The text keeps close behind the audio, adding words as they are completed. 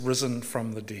Risen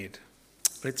from the dead.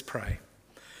 Let's pray.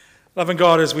 Loving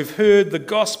God, as we've heard the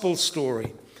gospel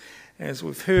story, as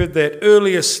we've heard that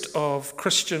earliest of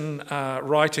Christian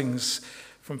writings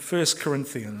from 1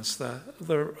 Corinthians,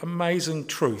 the amazing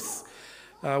truth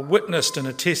witnessed and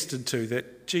attested to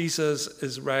that Jesus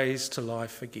is raised to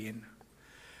life again.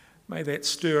 May that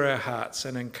stir our hearts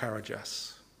and encourage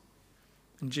us.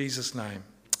 In Jesus' name,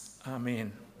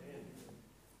 amen.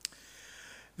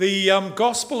 The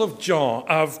Gospel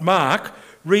of Mark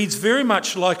reads very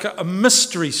much like a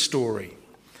mystery story.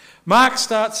 Mark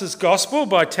starts his Gospel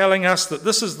by telling us that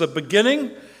this is the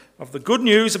beginning of the good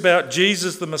news about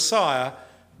Jesus the Messiah,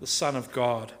 the Son of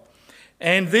God.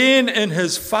 And then in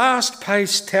his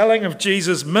fast-paced telling of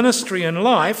Jesus' ministry and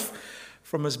life,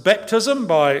 from his baptism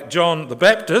by John the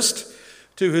Baptist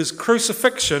to his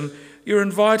crucifixion, you're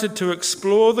invited to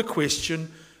explore the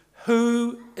question,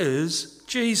 who is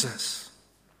Jesus?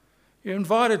 You're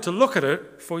invited to look at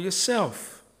it for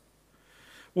yourself.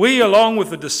 We, along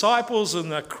with the disciples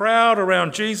and the crowd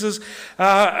around Jesus,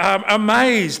 are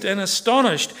amazed and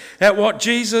astonished at what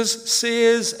Jesus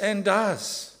says and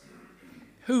does.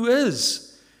 Who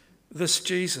is this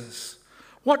Jesus?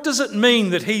 What does it mean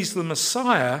that he's the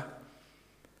Messiah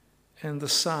and the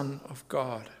Son of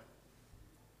God?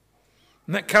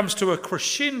 And that comes to a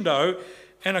crescendo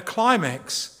and a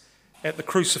climax at the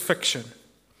crucifixion,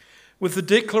 with the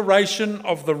declaration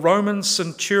of the Roman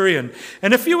centurion.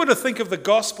 And if you were to think of the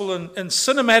gospel in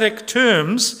cinematic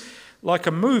terms, like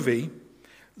a movie,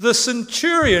 the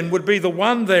centurion would be the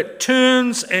one that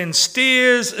turns and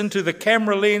stares into the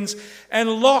camera lens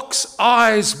and locks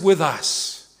eyes with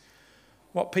us,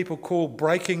 what people call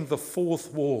breaking the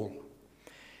fourth wall.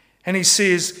 And he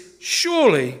says,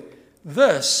 surely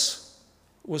this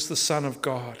was the Son of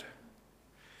God.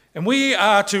 And we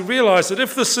are to realize that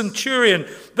if the centurion,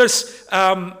 this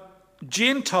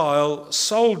Gentile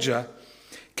soldier,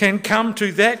 can come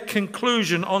to that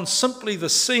conclusion on simply the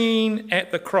scene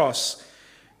at the cross,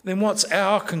 then what's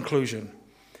our conclusion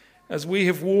as we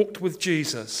have walked with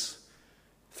Jesus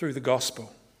through the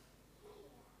gospel?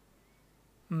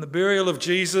 And the burial of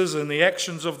Jesus and the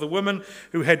actions of the women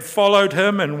who had followed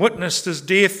him and witnessed his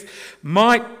death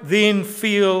might then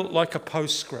feel like a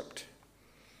postscript,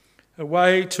 a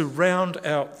way to round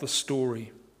out the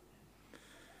story.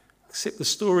 Except the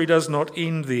story does not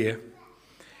end there.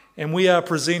 And we are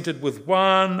presented with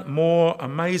one more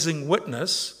amazing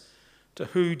witness to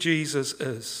who Jesus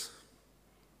is.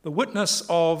 The witness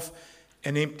of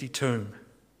an empty tomb.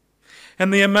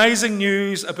 And the amazing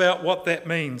news about what that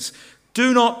means.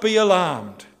 Do not be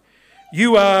alarmed.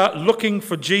 You are looking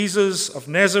for Jesus of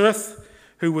Nazareth,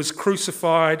 who was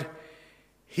crucified.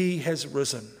 He has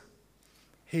risen.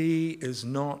 He is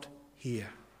not here.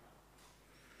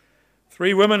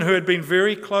 3 women who had been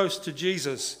very close to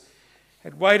Jesus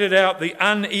had waited out the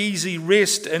uneasy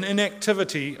rest and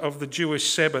inactivity of the Jewish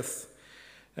Sabbath.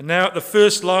 And now at the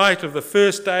first light of the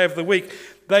first day of the week,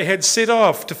 they had set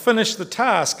off to finish the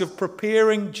task of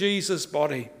preparing Jesus'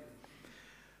 body.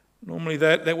 Normally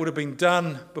that would have been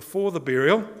done before the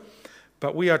burial,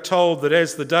 but we are told that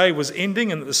as the day was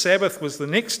ending and that the Sabbath was the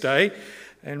next day,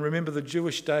 and remember, the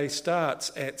Jewish day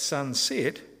starts at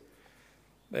sunset,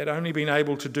 they'd only been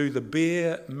able to do the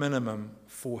bare minimum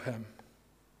for him.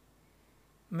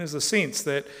 And there's a sense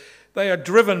that they are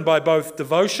driven by both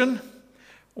devotion,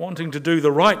 wanting to do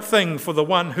the right thing for the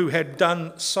one who had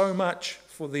done so much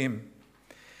for them.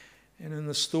 And in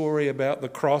the story about the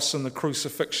cross and the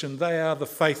crucifixion, they are the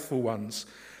faithful ones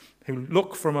who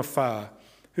look from afar,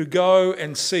 who go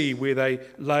and see where they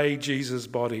lay Jesus'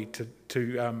 body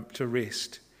to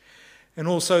rest. And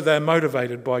also they're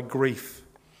motivated by grief,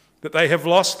 that they have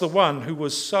lost the one who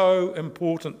was so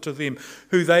important to them,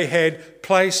 who they had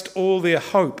placed all their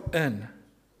hope in.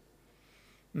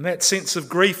 And that sense of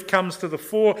grief comes to the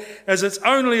fore as it's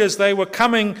only as they were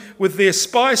coming with their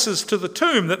spices to the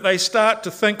tomb that they start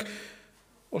to think,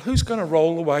 well, who's going to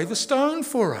roll away the stone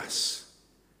for us?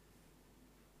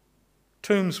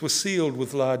 Tombs were sealed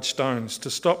with large stones to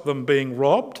stop them being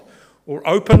robbed or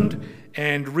opened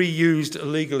and reused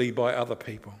illegally by other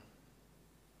people.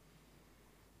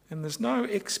 And there's no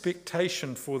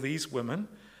expectation for these women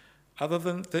other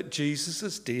than that Jesus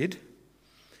is dead,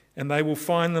 and they will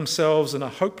find themselves in a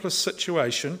hopeless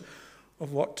situation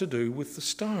of what to do with the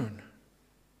stone.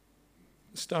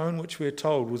 The stone which we're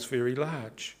told was very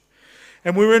large.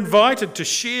 And we were invited to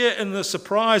share in the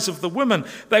surprise of the women.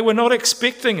 They were not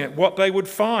expecting it, what they would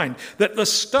find, that the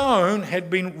stone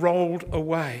had been rolled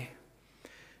away.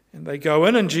 And they go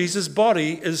in and Jesus'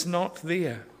 body is not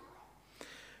there.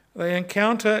 They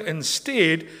encounter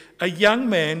instead a young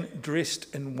man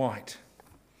dressed in white.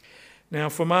 Now,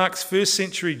 for Mark's first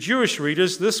century Jewish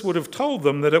readers, this would have told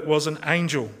them that it was an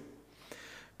angel.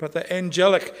 But the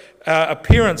angelic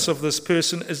appearance of this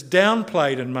person is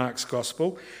downplayed in Mark's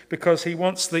gospel because he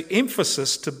wants the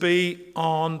emphasis to be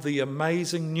on the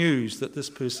amazing news that this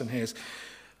person has.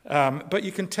 But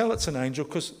you can tell it's an angel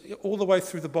because all the way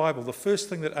through the Bible, the first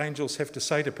thing that angels have to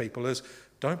say to people is,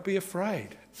 don't be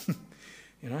afraid.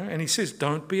 And he says,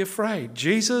 don't be afraid.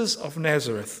 Jesus of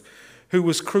Nazareth, who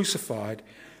was crucified,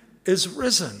 is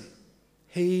risen.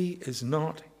 He is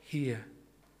not here.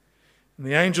 And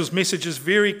the angel's message is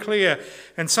very clear,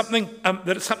 and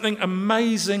that something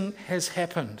amazing has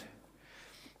happened.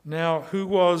 Now, who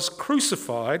was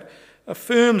crucified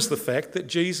affirms the fact that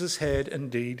Jesus had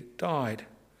indeed died.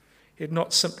 He had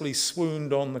not simply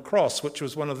swooned on the cross, which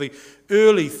was one of the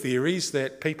early theories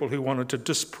that people who wanted to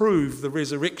disprove the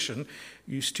resurrection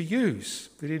used to use.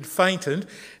 That he'd fainted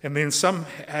and then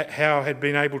somehow had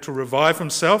been able to revive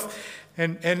himself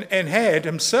and had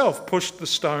himself pushed the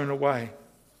stone away.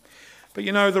 But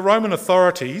the Roman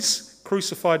authorities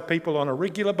crucified people on a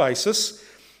regular basis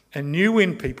and knew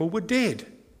when people were dead.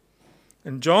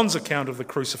 In John's account of the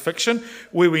crucifixion,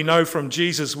 where we know from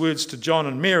Jesus' words to John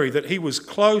and Mary that he was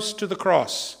close to the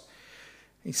cross,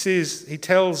 he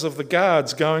tells of the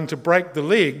guards going to break the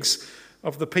legs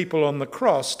of the people on the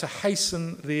cross to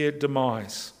hasten their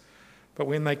demise. But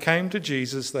when they came to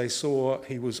Jesus, they saw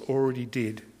he was already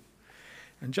dead.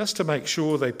 And just to make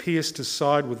sure, they pierced his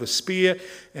side with a spear,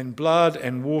 and blood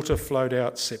and water flowed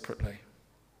out separately.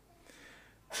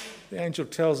 The angel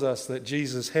tells us that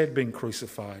Jesus had been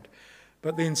crucified,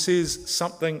 but then says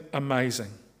something amazing.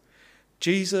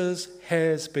 Jesus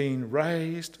has been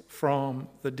raised from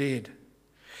the dead.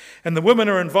 And the women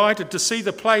are invited to see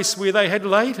the place where they had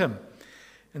laid him.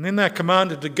 And then they're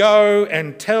commanded to go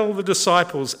and tell the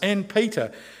disciples and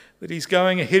Peter that he's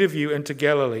going ahead of you into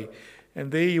Galilee.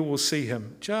 And there you will see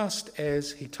him, just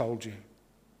as he told you.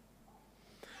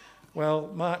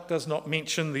 Well, Mark does not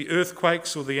mention the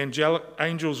earthquakes or the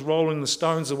angels rolling the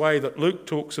stones away that Luke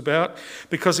talks about,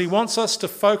 because he wants us to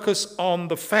focus on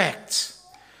the facts.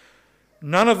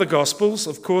 None of the Gospels,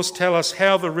 of course, tell us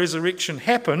how the resurrection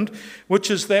happened,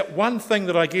 which is that one thing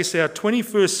that I guess our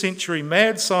 21st century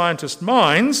mad scientist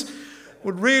minds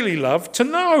would really love to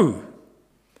know.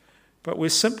 But we're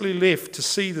simply left to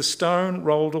see the stone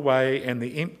rolled away and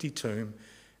the empty tomb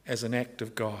as an act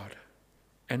of God,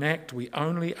 an act we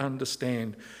only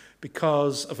understand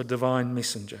because of a divine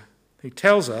messenger who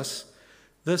tells us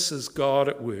this is God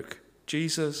at work.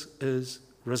 Jesus is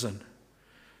risen.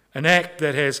 An act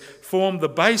that has formed the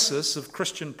basis of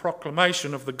Christian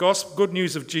proclamation of the gospel, good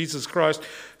news of Jesus Christ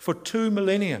for 2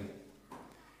 millennia.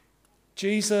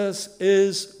 Jesus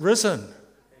is risen.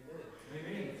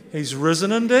 He's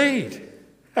risen indeed.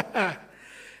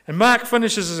 And Mark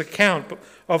finishes his account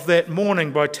of that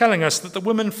morning by telling us that the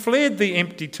women fled the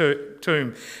empty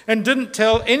tomb and didn't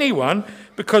tell anyone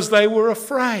because they were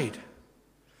afraid.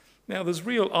 Now, there's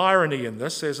real irony in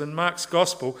this, as in Mark's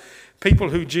gospel,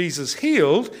 people who Jesus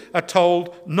healed are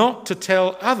told not to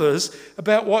tell others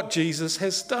about what Jesus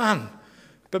has done.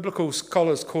 Biblical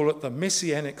scholars call it the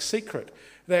messianic secret.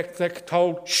 They're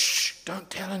told, shh, don't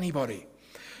tell anybody.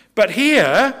 But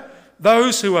here,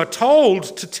 those who are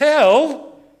told to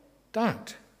tell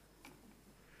don't.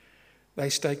 They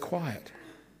stay quiet.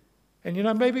 And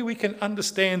maybe we can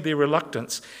understand their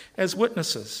reluctance as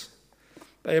witnesses.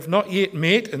 They have not yet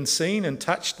met and seen and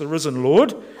touched the risen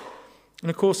Lord. And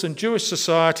of course, in Jewish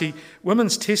society,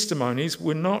 women's testimonies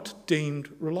were not deemed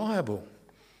reliable.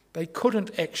 They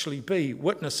couldn't actually be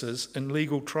witnesses in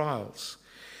legal trials.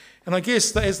 And I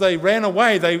guess as they ran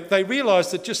away, they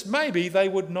realised that just maybe they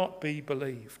would not be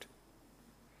believed.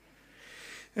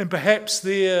 And perhaps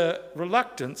their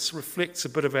reluctance reflects a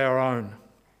bit of our own.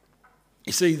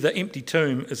 You see, the empty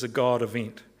tomb is a God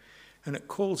event, and it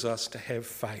calls us to have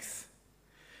faith.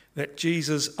 That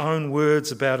Jesus' own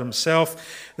words about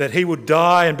himself, that he would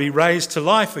die and be raised to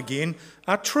life again,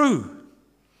 are true.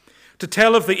 To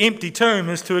tell of the empty tomb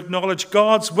is to acknowledge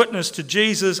God's witness to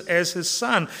Jesus as his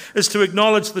Son, is to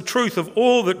acknowledge the truth of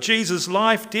all that Jesus'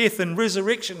 life, death and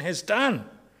resurrection has done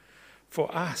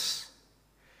for us.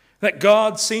 That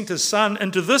God sent his Son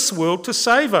into this world to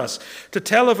save us, to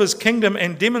tell of his kingdom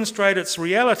and demonstrate its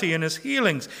reality in his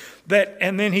healings.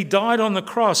 And then he died on the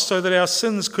cross so that our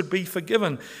sins could be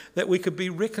forgiven, that we could be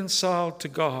reconciled to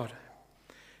God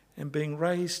and being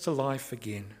raised to life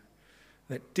again.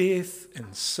 That death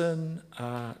and sin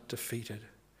are defeated.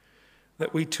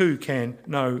 That we too can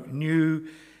know new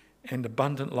and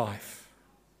abundant life.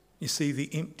 You see, the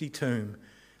empty tomb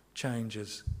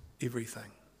changes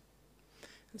everything.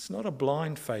 It's not a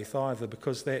blind faith either,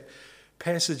 because that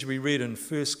passage we read in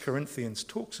 1 Corinthians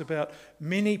talks about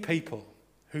many people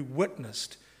who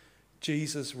witnessed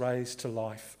Jesus raised to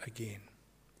life again.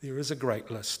 There is a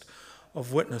great list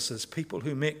of witnesses, people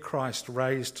who met Christ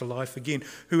raised to life again,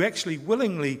 who actually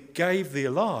willingly gave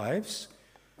their lives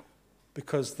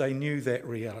because they knew that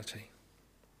reality.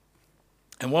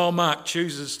 And while Mark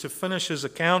chooses to finish his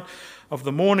account of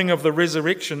the morning of the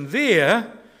resurrection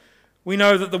there, we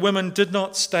know that the women did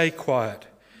not stay quiet,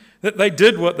 that they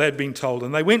did what they'd been told,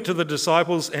 and they went to the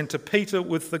disciples and to Peter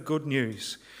with the good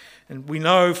news. And we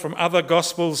know from other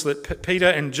Gospels that Peter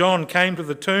and John came to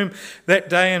the tomb that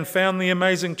day and found the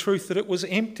amazing truth that it was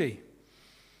empty.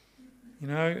 And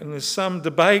there's some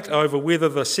debate over whether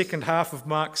the second half of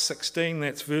Mark 16,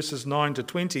 that's verses 9 to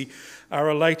 20, are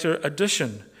a later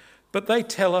addition. But they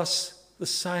tell us the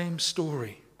same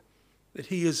story, that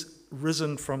he is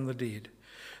risen from the dead.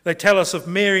 They tell us of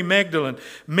Mary Magdalene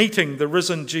meeting the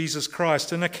risen Jesus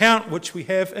Christ, an account which we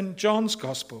have in John's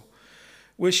Gospel,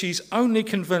 where she's only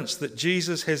convinced that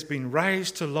Jesus has been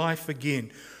raised to life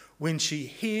again when she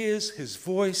hears his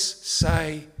voice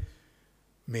say,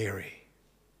 Mary.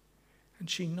 And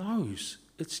she knows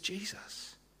it's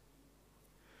Jesus.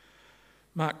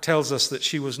 Mark tells us that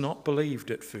she was not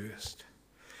believed at first.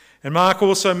 And Mark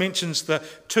also mentions the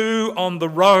two on the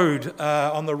road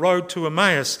to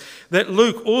Emmaus that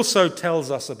Luke also tells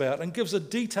us about and gives a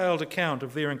detailed account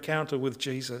of their encounter with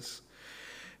Jesus.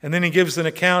 And then he gives an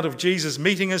account of Jesus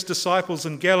meeting his disciples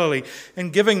in Galilee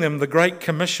and giving them the Great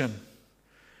Commission.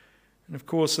 And of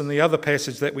course, in the other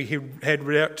passage that we had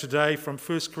read out today from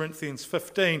 1 Corinthians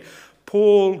 15,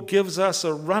 Paul gives us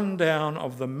a rundown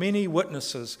of the many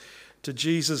witnesses to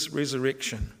Jesus'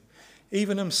 resurrection,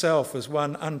 even himself as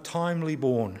one untimely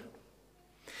born.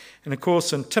 And of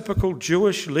course, in typical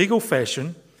Jewish legal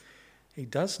fashion, he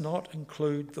does not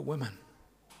include the women.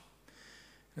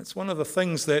 It's one of the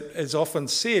things that is often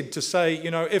said to say,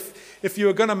 if you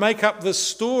were going to make up this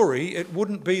story, it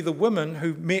wouldn't be the women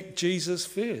who met Jesus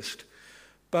first.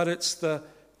 But it's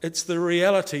the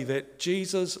reality that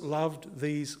Jesus loved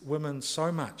these women so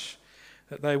much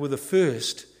that they were the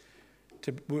first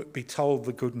to be told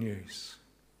the good news.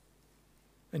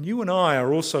 And you and I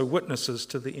are also witnesses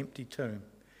to the empty tomb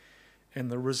and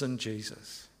the risen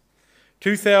Jesus.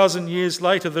 2,000 years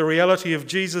later, the reality of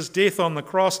Jesus' death on the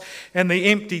cross and the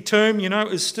empty tomb,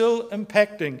 is still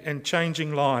impacting and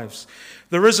changing lives.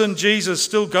 The risen Jesus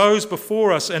still goes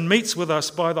before us and meets with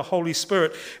us by the Holy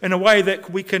Spirit in a way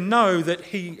that we can know that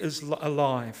he is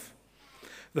alive.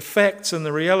 The facts and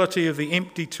the reality of the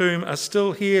empty tomb are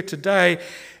still here today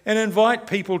and invite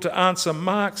people to answer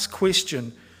Mark's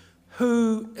question,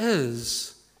 who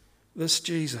is this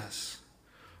Jesus?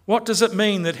 What does it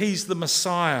mean that he's the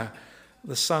Messiah,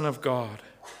 the Son of God?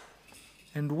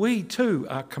 And we too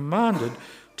are commanded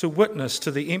to witness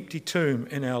to the empty tomb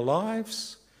in our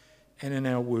lives and in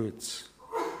our words.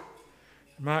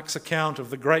 Mark's account of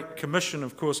the Great Commission,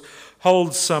 of course,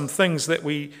 holds some things that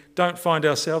we don't find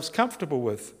ourselves comfortable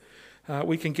with.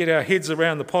 We can get our heads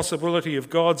around the possibility of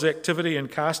God's activity in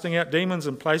casting out demons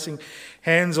and placing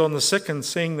hands on the sick and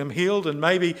seeing them healed, and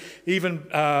maybe even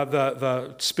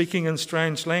the speaking in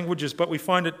strange languages, but we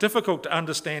find it difficult to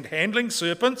understand handling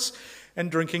serpents and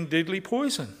drinking deadly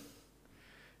poison.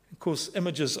 Of course,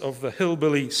 images of the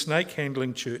hillbilly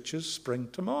snake-handling churches spring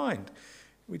to mind.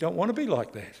 We don't want to be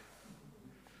like that.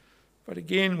 But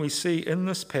again, we see in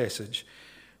this passage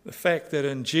the fact that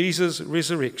in Jesus'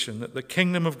 resurrection that the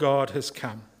kingdom of God has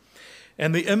come,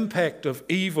 and the impact of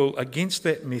evil against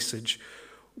that message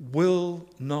will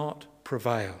not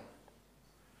prevail,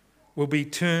 will be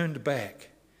turned back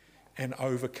and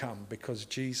overcome because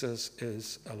Jesus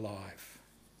is alive.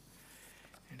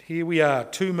 And here we are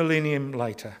 2 millennium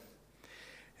later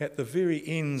at the very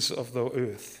ends of the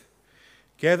earth,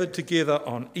 gathered together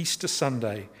on Easter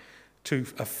Sunday to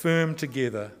affirm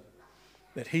together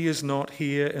that he is not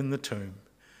here in the tomb,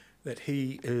 that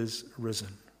he is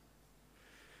risen.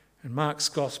 And Mark's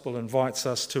Gospel invites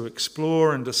us to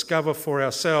explore and discover for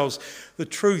ourselves the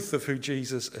truth of who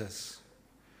Jesus is,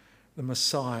 the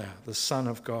Messiah, the Son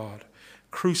of God,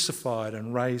 crucified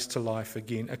and raised to life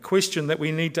again, a question that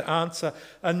we need to answer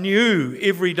anew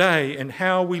every day in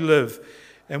how we live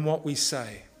and what we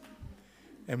say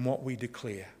and what we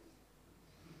declare.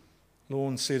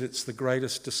 Lorne said it's the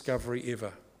greatest discovery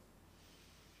ever.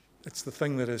 It's the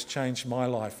thing that has changed my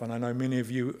life, and I know many of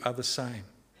you are the same.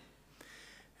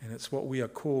 And it's what we are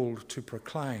called to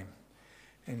proclaim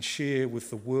and share with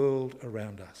the world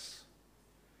around us.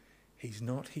 He's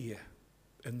not here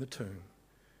in the tomb,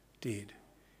 dead.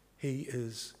 He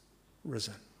is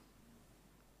risen.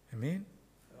 Amen?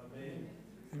 Amen.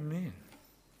 Amen.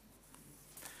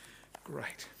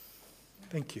 Great.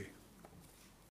 Thank you.